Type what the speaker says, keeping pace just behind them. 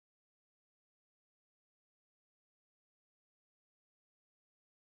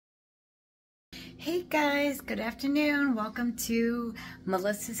Hey guys, good afternoon. Welcome to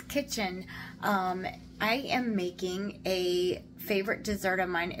Melissa's Kitchen. I am making a favorite dessert of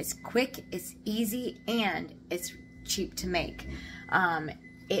mine. It's quick, it's easy, and it's cheap to make. I'm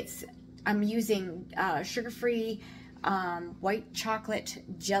using sugar-free white chocolate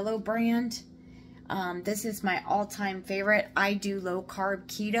Jello brand. This is my all-time favorite. I do low-carb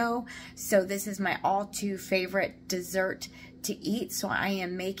keto, so this is my all-too favorite dessert to eat. So I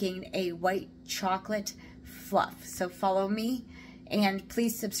am making a white chocolate fluff. So follow me, and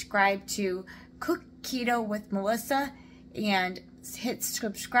please subscribe to Cook Keto with Melissa, and hit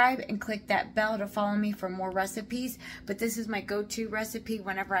subscribe and click that bell to follow me for more recipes. But this is my go-to recipe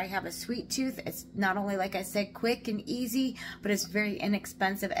whenever I have a sweet tooth. It's not only, like I said, quick and easy, but it's very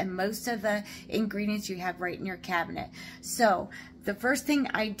inexpensive, and most of the ingredients you have right in your cabinet. So the first thing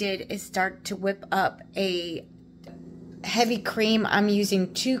I did is start to whip up a heavy cream. I'm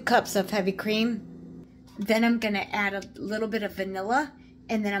using 2 cups of heavy cream. Then I'm going to add a little bit of vanilla,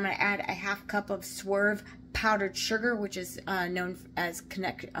 and then I'm going to add a ½ cup of Swerve powdered sugar, which is known as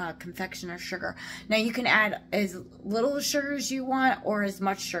Confectioner sugar. Now you can add as little sugar as you want or as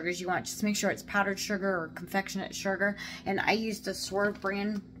much sugar as you want. Just make sure it's powdered sugar or confectionate sugar. And I use the Swerve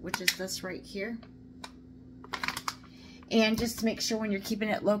brand, which is this right here. And just to make sure when you're keeping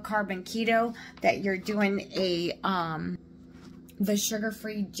it low carb and keto that you're doing the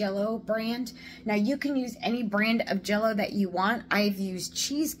sugar-free Jello brand. Now you can use any brand of Jello that you want. I've used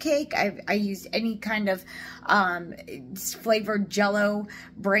cheesecake. I used any kind of flavored Jello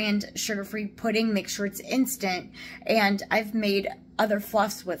brand sugar-free pudding. Make sure it's instant. And I've made other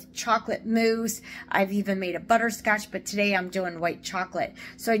fluffs with chocolate mousse. I've even made a butterscotch, but today I'm doing white chocolate.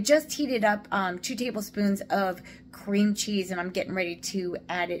 So I just heated up 2 tablespoons of cream cheese, and I'm getting ready to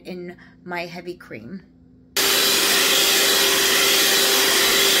add it in my heavy cream.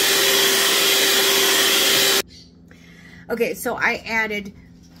 Okay, so I added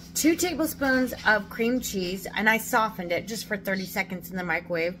 2 tablespoons of cream cheese, and I softened it just for 30 seconds in the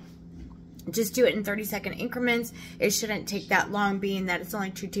microwave. Just do it in 30-second increments. It shouldn't take that long, being that it's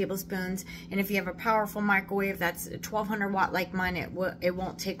only 2 tablespoons. And if you have a powerful microwave that's 1200 watt like mine, it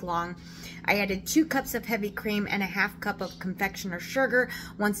won't take long. I added 2 cups of heavy cream and a ½ cup of confectioner sugar.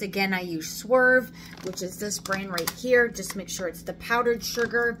 Once again, I use Swerve, which is this brand right here. Just make sure it's the powdered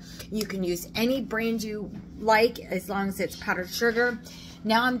sugar. You can use any brand you like as long as it's powdered sugar.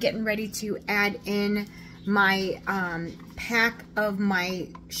 Now I'm getting ready to add in my pack of my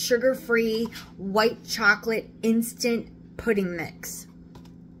sugar-free white chocolate instant pudding mix.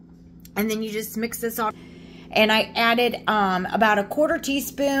 And then you just mix this all. And I added about a 1/4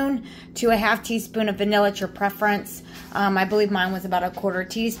 teaspoon to a ½ teaspoon of vanilla at your preference. I believe mine was about a 1/4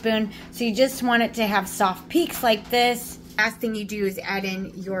 teaspoon. So you just want it to have soft peaks like this. Last thing you do is add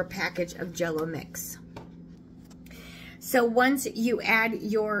in your package of Jello mix. So once you add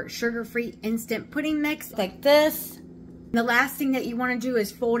your sugar-free instant pudding mix like this, the last thing that you want to do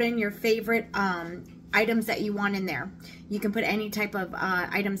is fold in your favorite items that you want in there. You can put any type of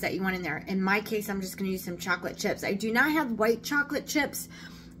items that you want in there. In my case, I'm just going to use some chocolate chips. I do not have white chocolate chips,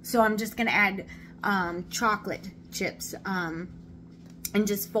 so I'm just going to add chocolate chips and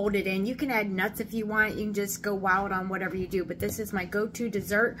just fold it in. You can add nuts if you want. You can just go wild on whatever you do. But this is my go-to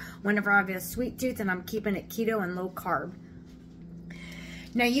dessert whenever I have a sweet tooth and I'm keeping it keto and low carb.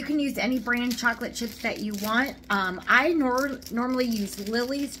 Now you can use any brand chocolate chips that you want. I normally use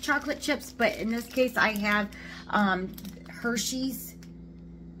Lily's chocolate chips, but in this case I have Hershey's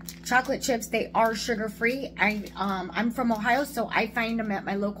chocolate chips. They are sugar-free. I'm from Ohio, so I find them at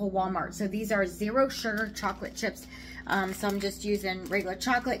my local Walmart. So these are 0 sugar chocolate chips. So I'm just using regular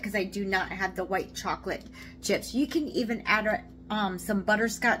chocolate because I do not have the white chocolate chips. You can even add some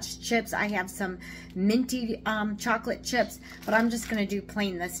butterscotch chips. I have some minty chocolate chips, but I'm just going to do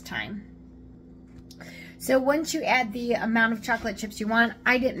plain this time. So once you add the amount of chocolate chips you want,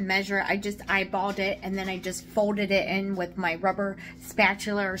 I didn't measure, I just eyeballed it, and then I just folded it in with my rubber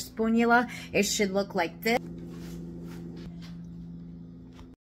spatula or spoonula. It should look like this.